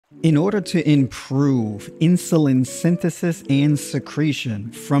In order to improve insulin synthesis and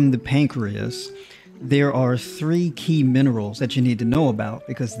secretion from the pancreas, there are three key minerals that you need to know about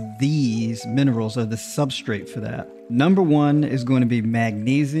because these minerals are the substrate for that. Number one is going to be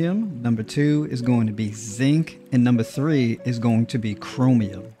magnesium, number two is going to be zinc, and number three is going to be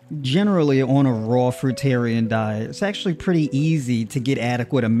chromium. Generally, on a raw fruitarian diet, it's actually pretty easy to get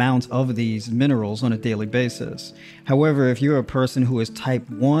adequate amounts of these minerals on a daily basis. However, if you're a person who is type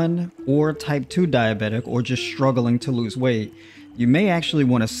 1 or type 2 diabetic or just struggling to lose weight, you may actually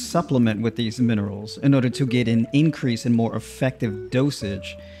want to supplement with these minerals in order to get an increase in more effective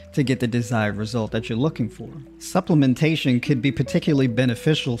dosage to get the desired result that you're looking for. Supplementation could be particularly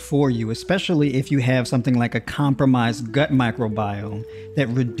beneficial for you, especially if you have something like a compromised gut microbiome that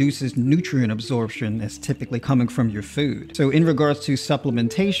reduces nutrient absorption that's typically coming from your food. So in regards to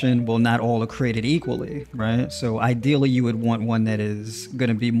supplementation, well, not all are created equally, right? So ideally you would want one that is going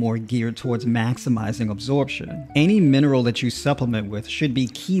to be more geared towards maximizing absorption. Any mineral that you supplement with should be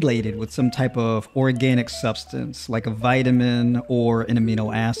chelated with some type of organic substance like a vitamin or an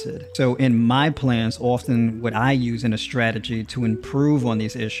amino acid. So in my plans, often what I use in a strategy to improve on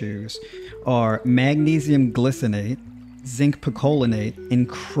these issues are magnesium glycinate, zinc picolinate, and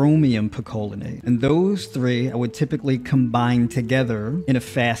chromium picolinate. And those three I would typically combine together in a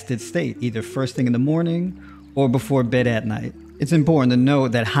fasted state, either first thing in the morning or before bed at night. It's important to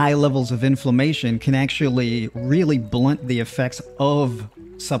note that high levels of inflammation can actually really blunt the effects of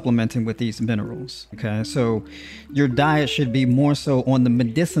supplementing with these minerals. Okay, so your diet should be more so on the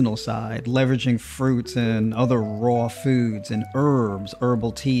medicinal side, leveraging fruits and other raw foods and herbs,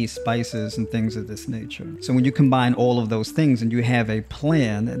 herbal teas, spices, and things of this nature. So when you combine all of those things and you have a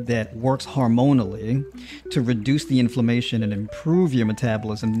plan that works hormonally to reduce the inflammation and improve your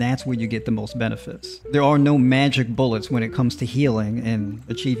metabolism, that's where you get the most benefits. There are no magic bullets when it comes to healing and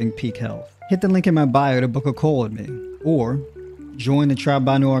achieving peak health. Hit the link in my bio to book a call with me, or join the Tribe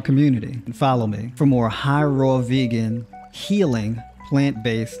by Noir community and follow me for more high raw vegan, healing,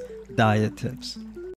 plant-based diet tips.